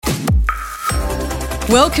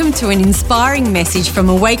Welcome to an inspiring message from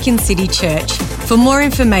Awaken City Church. For more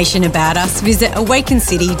information about us, visit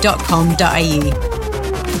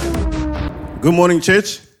awakencity.com.au. Good morning,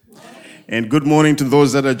 church. And good morning to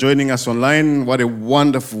those that are joining us online. What a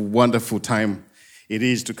wonderful, wonderful time it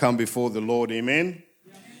is to come before the Lord. Amen.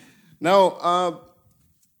 Now,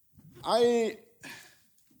 I'm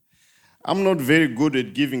not very good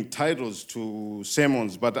at giving titles to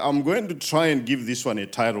sermons, but I'm going to try and give this one a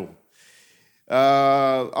title.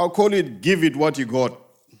 I'll call it, Give It What You Got.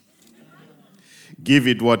 Give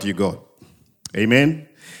it what you got. Amen.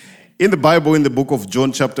 In the Bible, in the book of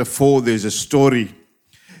John chapter 4, there's a story.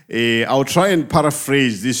 I'll try and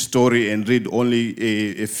paraphrase this story and read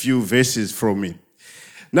only a few verses from it.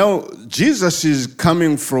 Now, Jesus is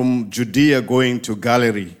coming from Judea going to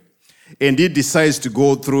Galilee, and he decides to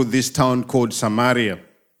go through this town called Samaria.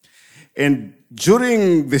 And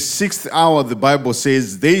during the 6th hour, the Bible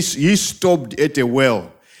says, he stopped at a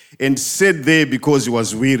well and sat there because he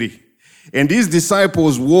was weary. And his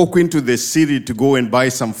disciples walk into the city to go and buy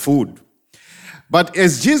some food. But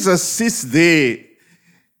as Jesus sits there,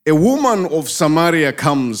 a woman of Samaria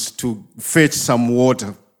comes to fetch some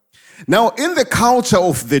water. Now, in the culture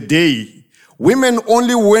of the day, women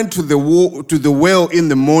only went to the well in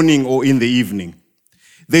the morning or in the evening.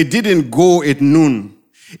 They didn't go at noon.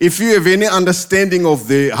 If you have any understanding of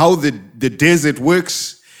how the desert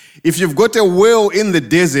works, if you've got a well in the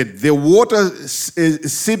desert, the water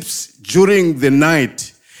sips during the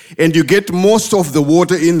night, and you get most of the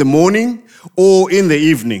water in the morning or in the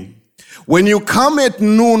evening. When you come at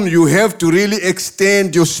noon, you have to really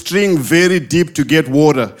extend your string very deep to get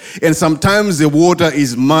water. And sometimes the water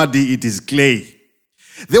is muddy, it is clay.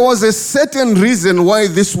 There was a certain reason why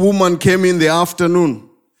this woman came in the afternoon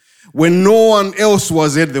when no one else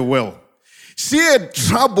was at the well. She had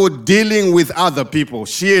trouble dealing with other people.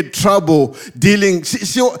 She had trouble dealing.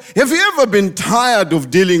 Have you ever been tired of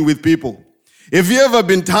dealing with people? Have you ever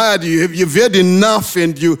been tired? You've had enough,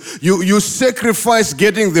 and you sacrifice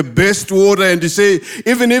getting the best water, and you say,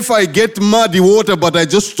 even if I get muddy water, but I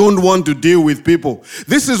just don't want to deal with people.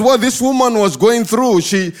 This is what this woman was going through.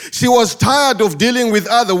 She was tired of dealing with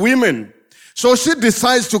other women. So she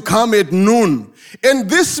decides to come at noon. And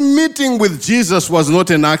this meeting with Jesus was not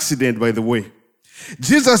an accident, by the way.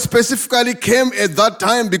 Jesus specifically came at that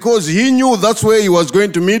time because he knew that's where he was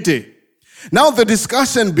going to meet her. Now the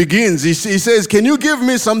discussion begins. He says, can you give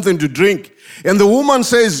me something to drink? And the woman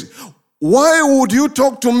says, why would you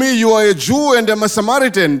talk to me? You are a Jew and I'm a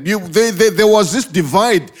Samaritan. There was this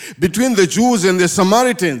divide between the Jews and the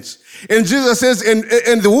Samaritans. And Jesus says,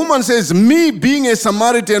 and the woman says, me being a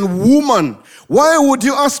Samaritan woman, why would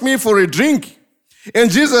you ask me for a drink?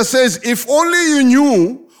 And Jesus says, if only you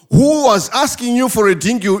knew who was asking you for a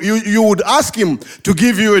drink, you would ask him to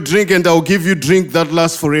give you a drink, and I'll give you drink that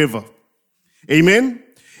lasts forever. Amen?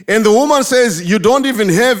 And the woman says, you don't even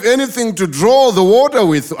have anything to draw the water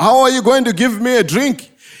with. How are you going to give me a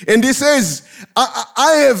drink? And he says,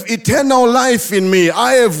 I have eternal life in me.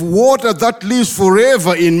 I have water that lives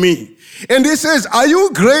forever in me. And he says, are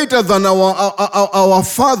you greater than our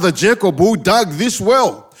father Jacob, who dug this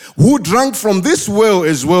well, who drank from this well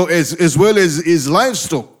as well as his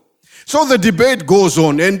livestock? So the debate goes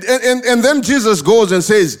on. And then Jesus goes and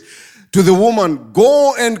says to the woman,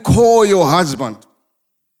 go and call your husband.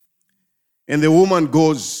 And the woman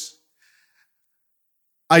goes,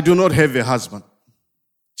 I do not have a husband.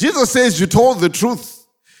 Jesus says, you told the truth.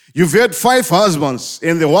 You've had 5 husbands,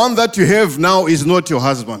 and the one that you have now is not your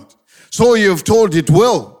husband. So you've told it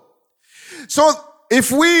well. So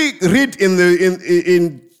if we read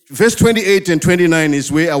in verse 28 and 29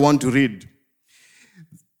 is where I want to read.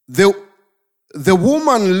 The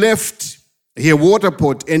woman left her water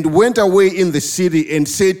pot and went away in the city and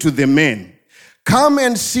said to the man, come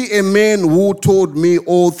and see a man who told me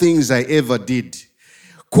all things I ever did.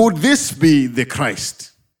 Could this be the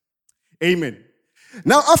Christ? Amen.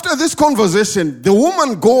 Now, after this conversation, the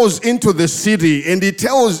woman goes into the city and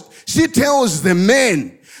she tells the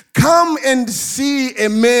man, come and see a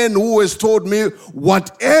man who has told me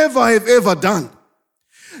whatever I've ever done.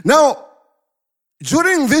 Now,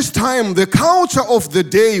 during this time, the culture of the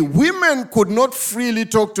day, women could not freely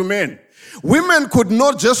talk to men. Women could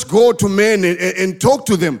not just go to men and talk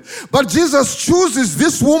to them. But Jesus chooses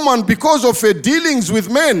this woman because of her dealings with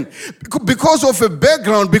men, because of her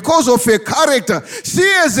background, because of her character. She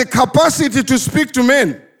has a capacity to speak to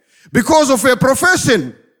men because of her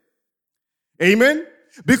profession. Amen?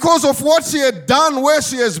 Because of what she had done, where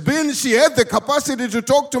she has been, she had the capacity to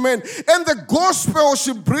talk to men. And the gospel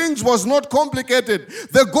she brings was not complicated.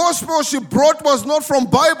 The gospel she brought was not from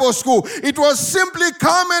Bible school. It was simply,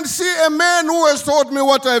 come and see a man who has told me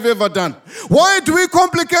what I've ever done. Why do we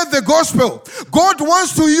complicate the gospel? God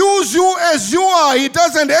wants to use you as you are. He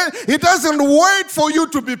doesn't wait for you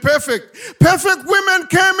to be perfect. Perfect women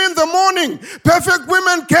came in the morning. Perfect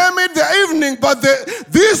women came in the evening. But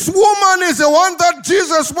this woman is the one that Jesus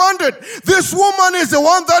wanted. This woman is the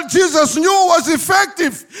one that Jesus knew was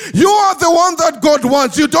effective. You are the one that God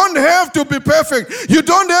wants. You don't have to be perfect. You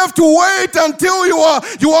don't have to wait until you are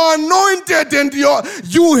anointed and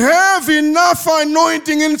you have enough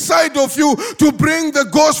anointing inside of you to bring the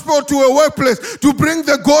gospel to a workplace, to bring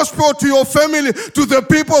the gospel to your family, to the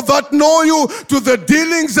people that know you, to the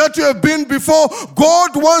dealings that you have been before.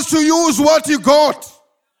 God wants to use what you got.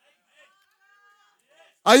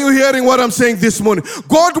 Are you hearing what I'm saying this morning?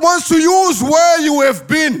 God wants to use where you have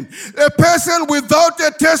been. A person without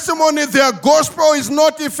a testimony, their gospel is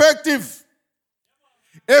not effective.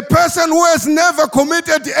 A person who has never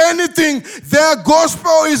committed anything, their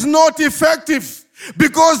gospel is not effective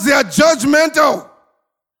because they are judgmental.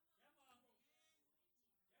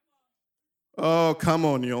 Oh, come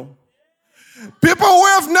on, yo. People who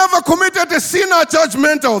have never committed a sin are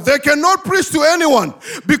judgmental. They cannot preach to anyone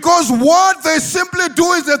because what they simply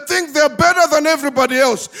do is they think they're better than everybody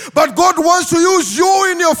else. But God wants to use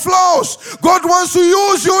you in your flaws. God wants to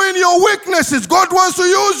use you in your weaknesses. God wants to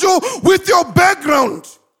use you with your background.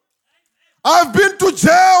 I've been to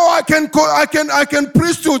jail. I can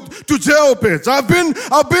preach to jail pits. I've been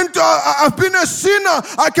a sinner.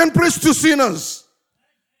 I can preach to sinners.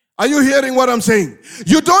 Are you hearing what I'm saying?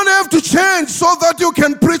 You don't have to change so that you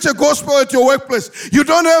can preach a gospel at your workplace. You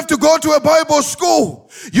don't have to go to a Bible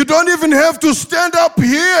school. You don't even have to stand up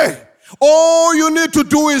here. All you need to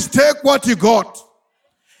do is take what you got.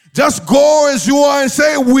 Just go as you are and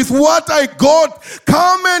say, with what I got,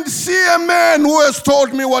 come and see a man who has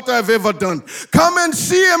told me what I've ever done. Come and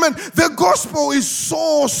see a man. The gospel is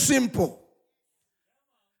so simple.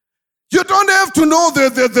 You don't have to know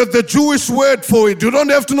the Jewish word for it. You don't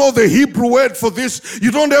have to know the Hebrew word for this.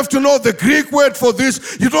 You don't have to know the Greek word for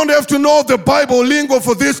this. You don't have to know the Bible lingo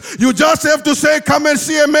for this. You just have to say, come and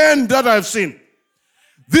see a man that I've seen.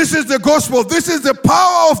 This is the gospel. This is the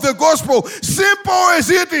power of the gospel. Simple as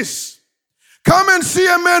it is. Come and see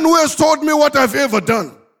a man who has told me what I've ever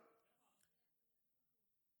done.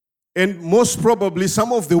 And most probably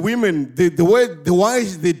some of the women, the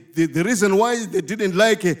reason why they didn't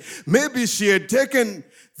like it, maybe she had taken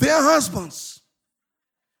their husbands.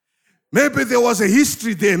 Maybe there was a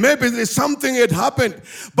history there. Maybe something had happened.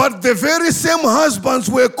 But the very same husbands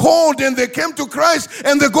were called and they came to Christ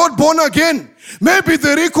and they got born again. Maybe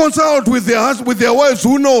they reconciled with their wives.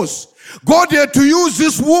 Who knows? God had to use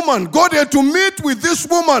this woman. God had to meet with this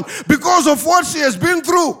woman because of what she has been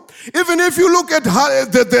through. Even if you look at in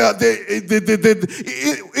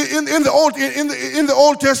the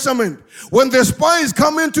Old Testament, when the spies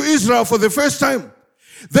come into Israel for the first time,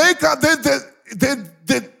 they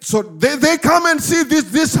come and see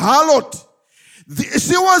this harlot.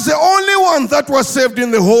 She was the only one that was saved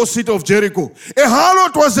in the whole city of Jericho. A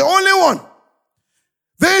harlot was the only one.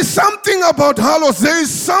 There is something about harlots. There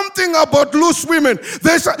is something about loose women.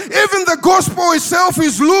 Even the gospel itself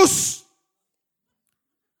is loose.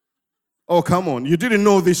 Oh, come on. You didn't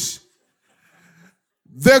know this.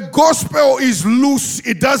 The gospel is loose.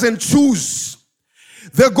 It doesn't choose.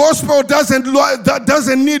 The gospel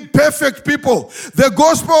doesn't need perfect people. The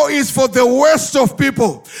gospel is for the worst of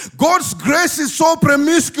people. God's grace is so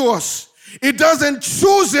promiscuous. It doesn't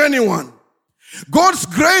choose anyone. God's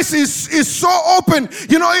grace is so open.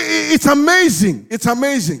 You know, it's amazing. It's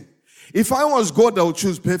amazing. If I was God, I would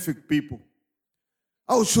choose perfect people.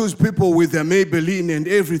 I would choose people with their Maybelline and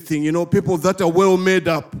everything, you know, people that are well made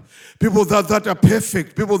up, people that are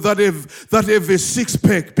perfect, people that have a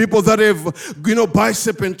six-pack, people that have, you know,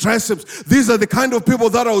 bicep and triceps. These are the kind of people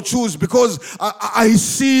that I would choose because I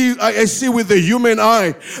see with the human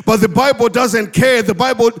eye. But the Bible doesn't care. The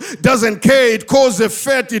Bible doesn't care. It calls the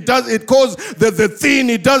fat. It calls the thin.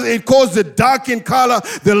 It calls the dark in color,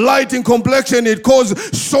 the light in complexion. It calls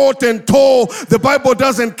short and tall. The Bible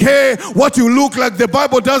doesn't care what you look like. The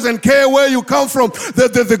Bible doesn't care where you come from.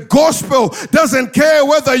 The gospel doesn't care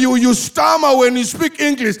whether you stammer when you speak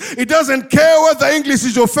English. It doesn't care whether English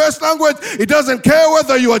is your first language. It doesn't care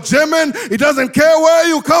whether you are German. It doesn't care where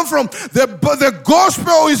you come from. The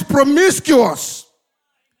gospel is promiscuous.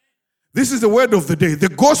 This is the word of the day. The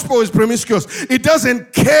gospel is promiscuous. It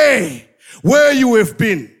doesn't care where you have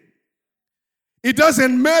been. It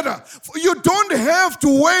doesn't matter. You don't have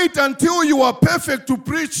to wait until you are perfect to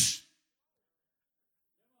preach.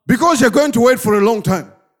 Because you're going to wait for a long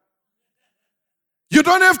time. You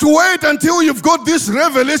don't have to wait until you've got this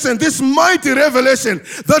revelation, this mighty revelation,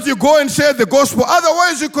 that you go and share the gospel.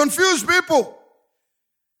 Otherwise, you confuse people.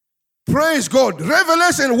 Praise God.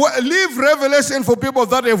 Revelation, leave revelation for people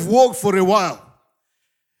that have walked for a while.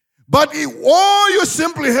 But all you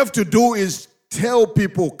simply have to do is tell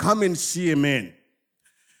people, come and see a man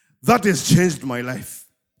that has changed my life.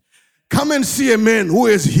 Come and see a man who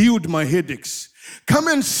has healed my headaches. Come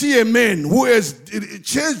and see a man who has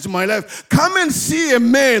changed my life. Come and see a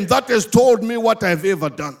man that has told me what I've ever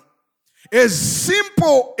done. As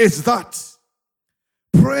simple as that.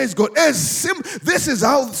 Praise God. This is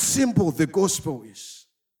how simple the gospel is.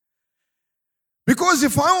 Because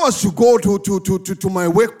if I was to go to my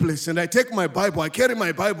workplace and I take my Bible, I carry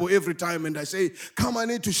my Bible every time and I say, come, I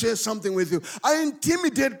need to share something with you. I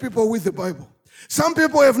intimidate people with the Bible. Some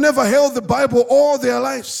people have never held the Bible all their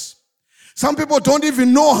lives. Some people don't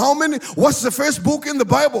even know what's the first book in the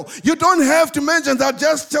Bible. You don't have to mention that.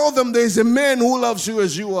 Just tell them there's a man who loves you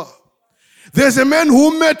as you are. There's a man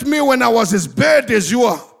who met me when I was as bad as you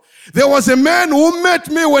are. There was a man who met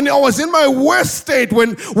me when I was in my worst state,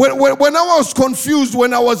 when I was confused,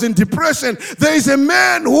 when I was in depression. There is a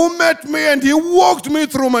man who met me and he walked me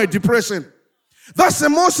through my depression. That's the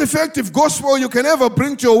most effective gospel you can ever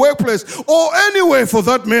bring to your workplace or anywhere for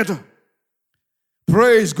that matter.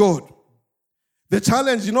 Praise God. The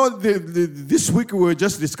challenge, this week we were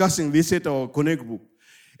just discussing this at our Connect group.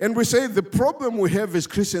 And we say the problem we have as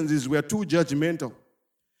Christians is we are too judgmental.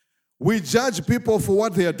 We judge people for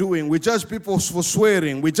what they are doing. We judge people for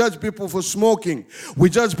swearing. We judge people for smoking. We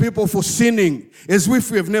judge people for sinning as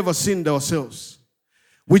if we have never sinned ourselves.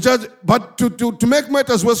 We judge, but to make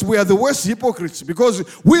matters worse, we are the worst hypocrites because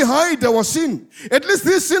we hide our sin. At least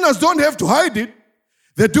these sinners don't have to hide it.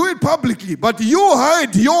 They do it publicly, but you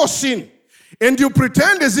hide your sin. And you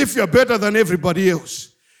pretend as if you're better than everybody else.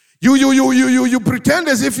 You pretend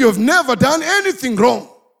as if you've never done anything wrong.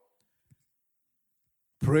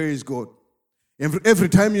 Praise God. Every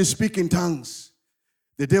time you speak in tongues,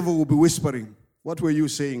 the devil will be whispering, what were you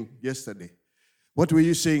saying yesterday? What were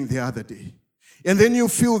you saying the other day? And then you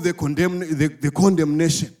feel the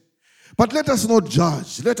condemnation. But let us not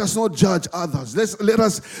judge. Let us not judge others. Let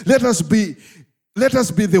us be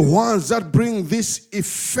the ones that bring this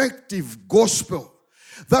effective gospel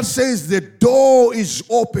that says the door is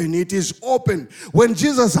open. It is open. When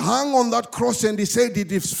Jesus hung on that cross and he said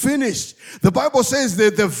it is finished, the Bible says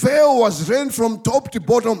that the veil was rent from top to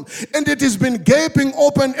bottom and it has been gaping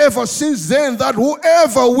open ever since then, that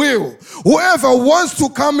whoever wants to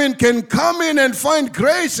come in can come in and find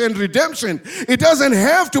grace and redemption. It doesn't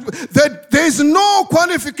have to, there is no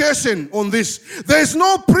qualification on this. There is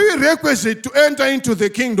no prerequisite to enter into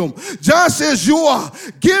the kingdom. Just as you are,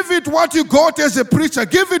 give it what you got as a preacher.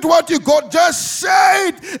 Give it what you got. Just say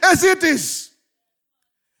it as it is.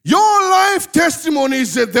 Your life testimony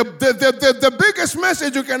is the biggest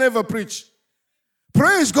message you can ever preach.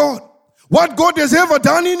 Praise God. What God has ever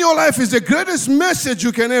done in your life is the greatest message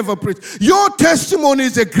you can ever preach. Your testimony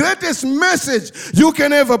is the greatest message you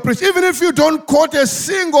can ever preach. Even if you don't quote a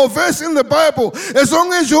single verse in the Bible, as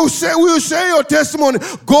long as you will share your testimony,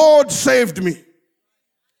 God saved me.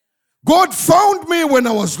 God found me when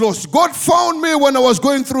I was lost. God found me when I was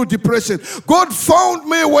going through depression. God found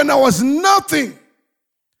me when I was nothing.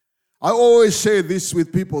 I always say this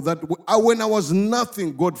with people, that when I was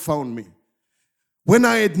nothing, God found me. When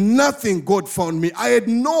I had nothing, God found me. I had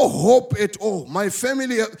no hope at all. My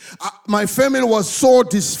family was so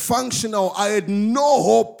dysfunctional. I had no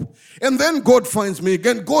hope. And then God finds me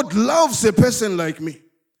again. God loves a person like me.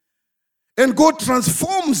 And God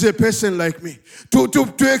transforms a person like me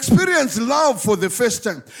to experience love for the first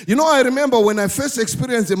time. I remember when I first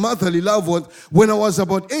experienced a motherly love when I was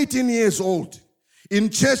about 18 years old. In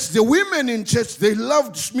church, the women in church, they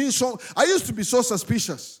loved me so. I used to be so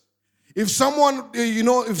suspicious. If someone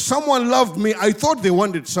loved me, I thought they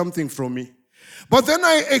wanted something from me. But then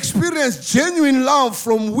I experienced genuine love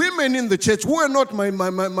from women in the church who were not my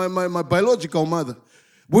biological mother.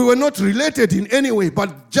 We were not related in any way,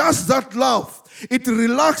 but just that love, it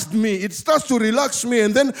relaxed me. It starts to relax me,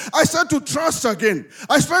 and then I start to trust again.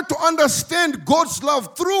 I start to understand God's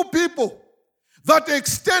love through people that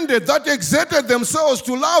exerted themselves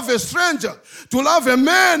to love a stranger, to love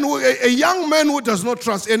a young man who does not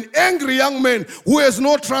trust, an angry young man who has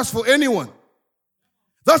no trust for anyone.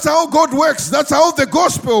 That's how God works. That's how the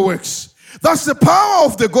gospel works. That's the power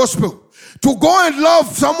of the gospel. To go and love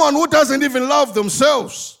someone who doesn't even love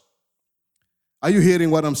themselves. Are you hearing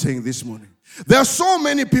what I'm saying this morning? There are so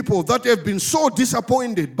many people that have been so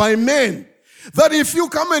disappointed by men that if you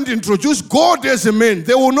come and introduce God as a man,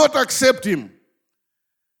 they will not accept him.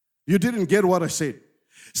 You didn't get what I said.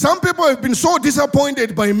 Some people have been so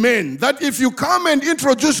disappointed by men that if you come and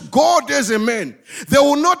introduce God as a man, they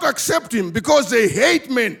will not accept him because they hate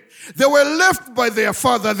men. They were left by their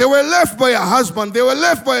father. They were left by a husband. They were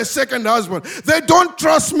left by a second husband. They don't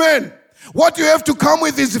trust men. What you have to come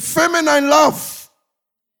with is feminine love.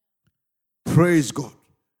 Praise God.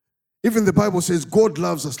 Even the Bible says God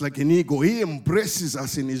loves us like an eagle. He embraces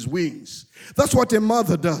us in his wings. That's what a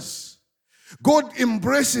mother does. God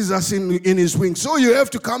embraces us in his wings. So you have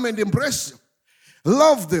to come and embrace them.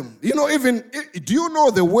 Love them. You know, even, do you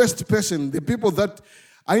know the worst person? The people that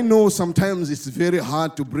I know sometimes it's very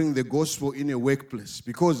hard to bring the gospel in a workplace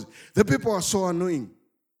because the people are so annoying.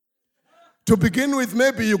 To begin with,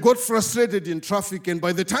 maybe you got frustrated in traffic and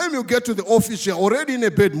by the time you get to the office, you're already in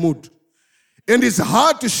a bad mood. And it's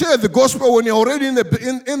hard to share the gospel when you're already in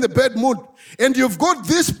the bad mood. And you've got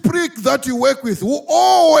this prick that you work with who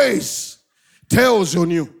always tells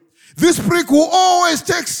on you. This prick who always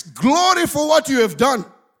takes glory for what you have done.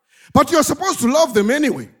 But you're supposed to love them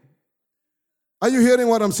anyway. Are you hearing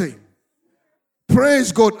what I'm saying?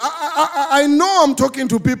 Praise God. I know I'm talking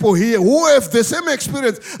to people here who have the same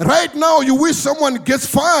experience. Right now, you wish someone gets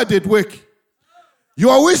fired at work. You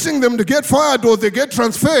are wishing them to get fired or they get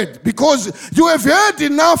transferred because you have had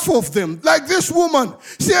enough of them. Like this woman,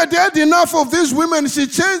 she had had enough of these women. She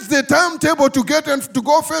changed the timetable to get them to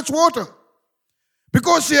go fetch water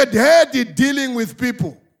because she had had it dealing with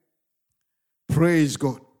people. Praise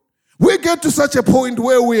God. We get to such a point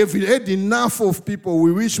where we have had enough of people.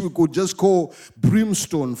 We wish we could just call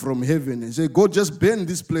brimstone from heaven and say, God, just burn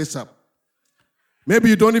this place up. Maybe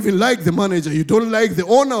you don't even like the manager. You don't like the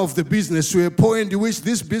owner of the business to a point you wish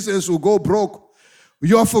this business will go broke.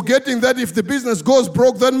 You are forgetting that if the business goes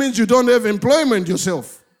broke, that means you don't have employment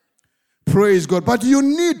yourself. Praise God. But you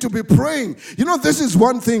need to be praying. You know, this is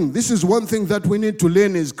one thing. This is one thing that we need to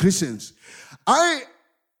learn as Christians. I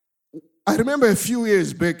remember a few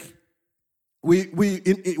years back, we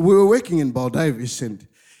were working in Baldivis, and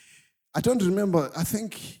I don't remember, I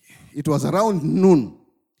think it was around noon.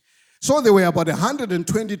 So there were about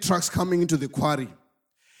 120 trucks coming into the quarry.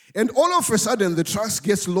 And all of a sudden, the trucks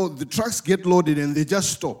get loaded and they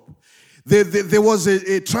just stop. There was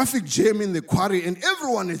a traffic jam in the quarry and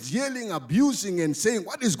everyone is yelling, abusing and saying,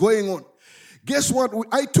 what is going on? Guess what?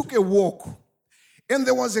 I took a walk and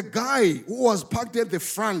there was a guy who was parked at the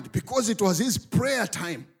front because it was his prayer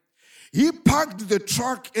time. He parked the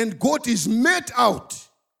truck and got his mat out.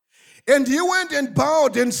 And he went and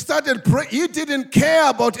bowed and started praying. He didn't care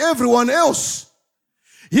about everyone else.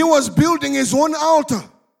 He was building his own altar.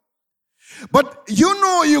 But you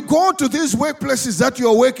know, you go to these workplaces that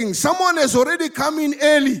you're working, someone has already come in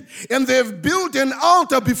early and they've built an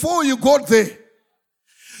altar before you got there.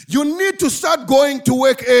 You need to start going to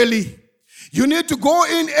work early. You need to go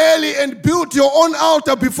in early and build your own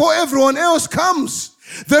altar before everyone else comes.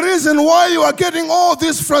 The reason why you are getting all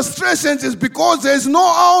these frustrations is because there is no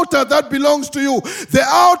altar that belongs to you. The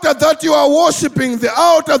altar that you are worshiping, the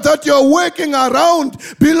altar that you are working around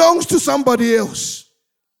belongs to somebody else.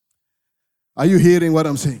 Are you hearing what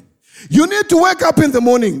I'm saying? You need to wake up in the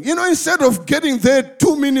morning. You know, instead of getting there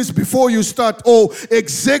 2 minutes before you start, or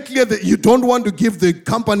exactly you don't want to give the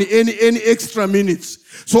company any extra minutes.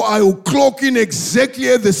 So I will clock in exactly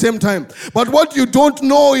at the same time. But what you don't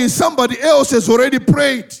know is somebody else has already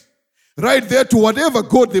prayed right there to whatever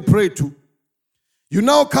God they pray to. You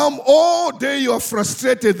now come all day, you are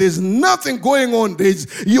frustrated. There's nothing going on.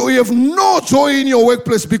 You have no joy in your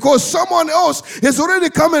workplace because someone else has already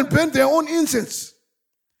come and burnt their own incense.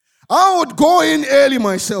 I would go in early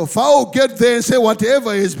myself. I would get there and say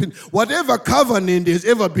whatever covenant has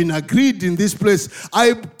ever been agreed in this place,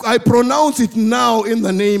 I pronounce it now in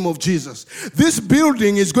the name of Jesus. This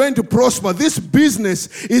building is going to prosper. This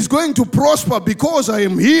business is going to prosper because I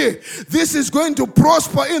am here. This is going to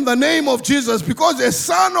prosper in the name of Jesus because the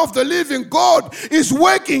Son of the living God is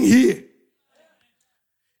working here.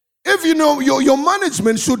 If you know, your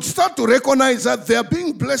management should start to recognize that they are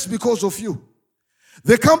being blessed because of you.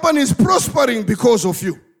 The company is prospering because of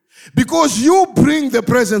you. Because you bring the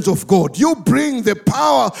presence of God. You bring the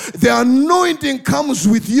power. The anointing comes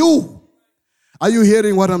with you. Are you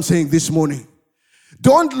hearing what I'm saying this morning?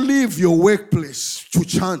 Don't leave your workplace to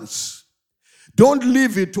chance. Don't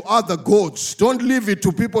leave it to other gods. Don't leave it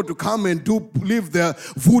to people to come and leave their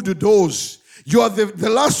voodoo doors. You are the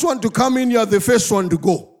last one to come in. You are the first one to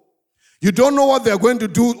go. You don't know what they're going to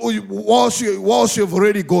do whilst you've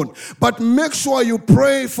already gone. But make sure you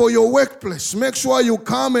pray for your workplace. Make sure you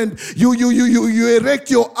come and you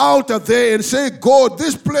erect your altar there and say, God,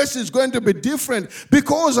 this place is going to be different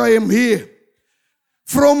because I am here.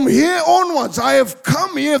 From here onwards, I have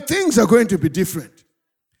come here. Things are going to be different.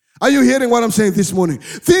 Are you hearing what I'm saying this morning?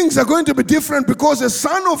 Things are going to be different because the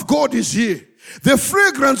Son of God is here. The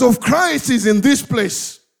fragrance of Christ is in this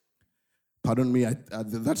place. Pardon me,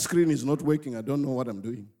 that screen is not working. I don't know what I'm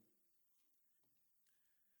doing.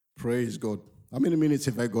 Praise God. How many minutes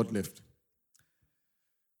have I got left?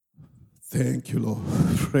 Thank you, Lord.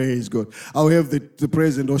 Praise God. I'll have the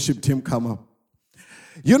praise and worship team come up.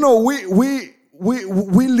 You know,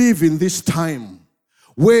 we live in this time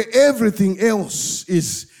where everything else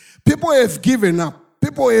is, people have given up.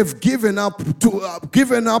 People have given up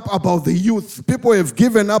about the youth. People have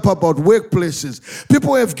given up about workplaces.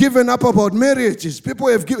 People have given up about marriages.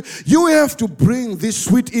 You have to bring this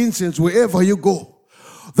sweet incense wherever you go.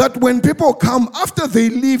 That when people come, after they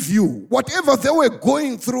leave you, whatever they were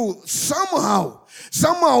going through,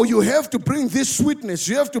 somehow you have to bring this sweetness.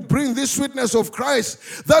 You have to bring this sweetness of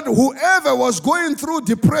Christ, that whoever was going through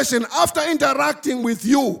depression, after interacting with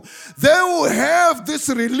you, they will have this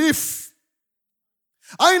relief.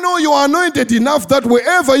 I know you are anointed enough that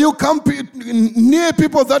wherever you come near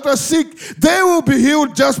people that are sick, they will be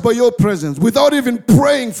healed just by your presence without even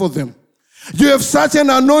praying for them. You have such an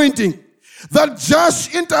anointing that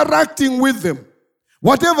just interacting with them,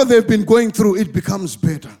 whatever they've been going through, it becomes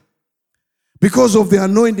better. Because of the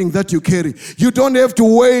anointing that you carry. You don't have to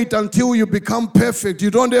wait until you become perfect.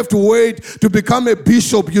 You don't have to wait to become a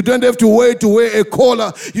bishop. You don't have to wait to wear a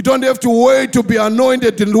collar. You don't have to wait to be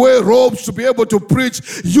anointed and wear robes to be able to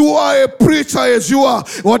preach. You are a preacher as you are.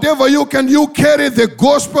 Whatever you can, you carry the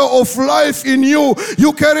gospel of life in you.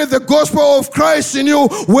 You carry the gospel of Christ in you.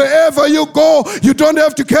 Wherever you go, you don't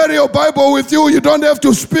have to carry your Bible with you. You don't have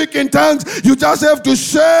to speak in tongues. You just have to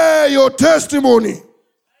share your testimony.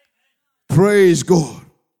 Praise God.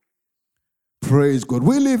 Praise God.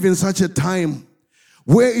 We live in such a time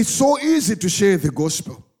where it's so easy to share the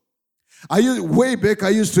gospel. Way back, I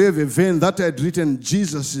used to have a van that I had written,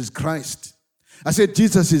 Jesus is Christ. I said,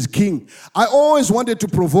 Jesus is King. I always wanted to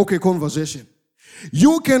provoke a conversation.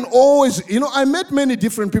 You can always, I met many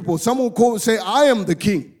different people. Some will say, I am the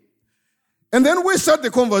King. And then we start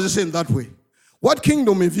the conversation that way. What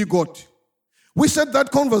kingdom have you got? We start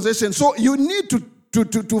that conversation. So you need to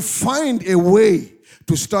find a way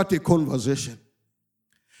to start a conversation.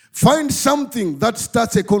 Find something that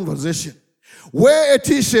starts a conversation. Wear a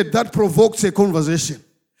t-shirt that provokes a conversation.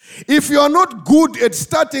 If you are not good at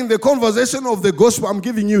starting the conversation of the gospel, I'm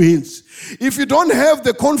giving you hints. If you don't have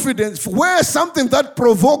the confidence, wear something that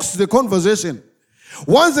provokes the conversation.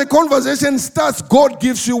 Once the conversation starts, God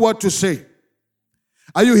gives you what to say.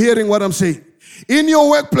 Are you hearing what I'm saying? In your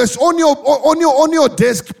workplace, on your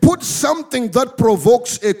desk, put something that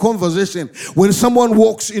provokes a conversation when someone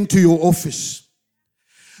walks into your office.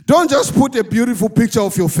 Don't just put a beautiful picture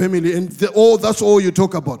of your family and that's all you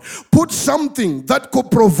talk about. Put something that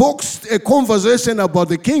provokes a conversation about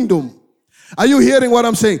the kingdom. Are you hearing what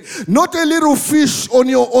I'm saying? Not a little fish on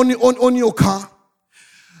your car.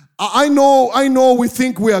 I know we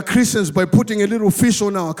think we are Christians by putting a little fish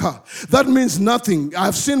on our car. That means nothing.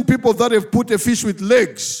 I've seen people that have put a fish with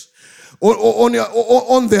legs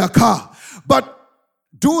on their car. But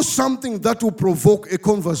do something that will provoke a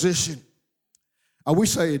conversation. I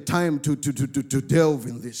wish I had time to delve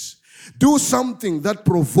in this. Do something that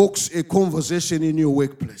provokes a conversation in your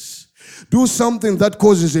workplace. Do something that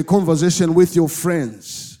causes a conversation with your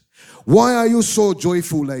friends. Why are you so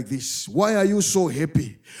joyful like this? Why are you so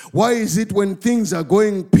happy? Why is it when things are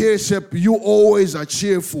going pear-shaped, you always are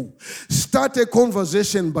cheerful? Start a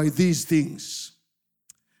conversation by these things.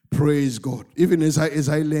 Praise God. Even as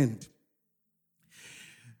I land.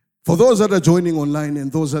 For those that are joining online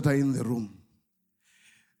and those that are in the room,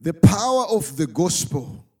 the power of the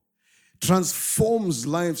gospel transforms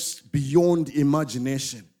lives beyond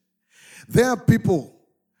imagination. There are people.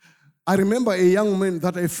 I remember a young man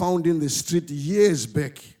that I found in the street years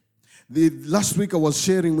back. Last week I was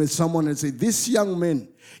sharing with someone and said, this young man,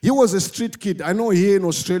 he was a street kid. I know here in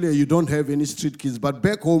Australia you don't have any street kids, but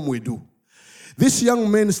back home we do. This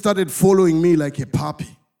young man started following me like a puppy.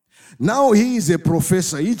 Now he is a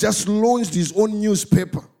professor. He just launched his own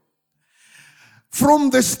newspaper. From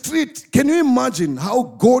the street, can you imagine how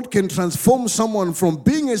God can transform someone from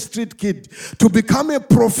being a street kid to become a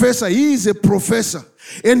professor? He is a professor.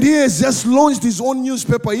 And he has just launched his own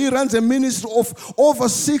newspaper. He runs a ministry of over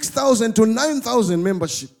 6,000 to 9,000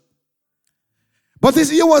 membership. But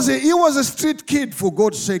he was a street kid, for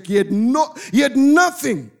God's sake. He had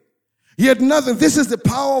nothing. He had nothing. This is the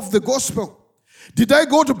power of the gospel. Did I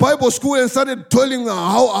go to Bible school and started telling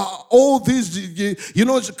how all these,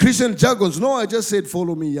 Christian jargons? No, I just said,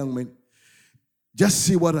 follow me, young man. Just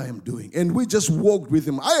see what I am doing. And we just walked with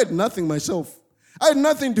him. I had nothing myself. I had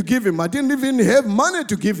nothing to give him. I didn't even have money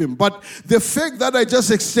to give him. But the fact that I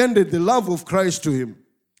just extended the love of Christ to him,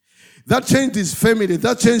 that changed his family.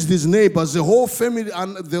 That changed his neighbors. The whole family,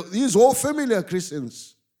 and his whole family are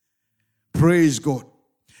Christians. Praise God.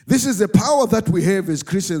 This is the power that we have as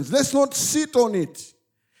Christians. Let's not sit on it.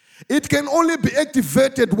 It can only be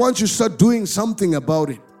activated once you start doing something about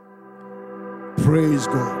it. Praise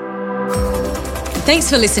God. Thanks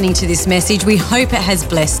for listening to this message. We hope it has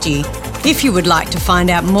blessed you. If you would like to find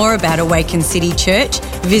out more about Awaken City Church,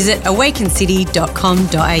 visit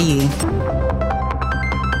awakencity.com.au.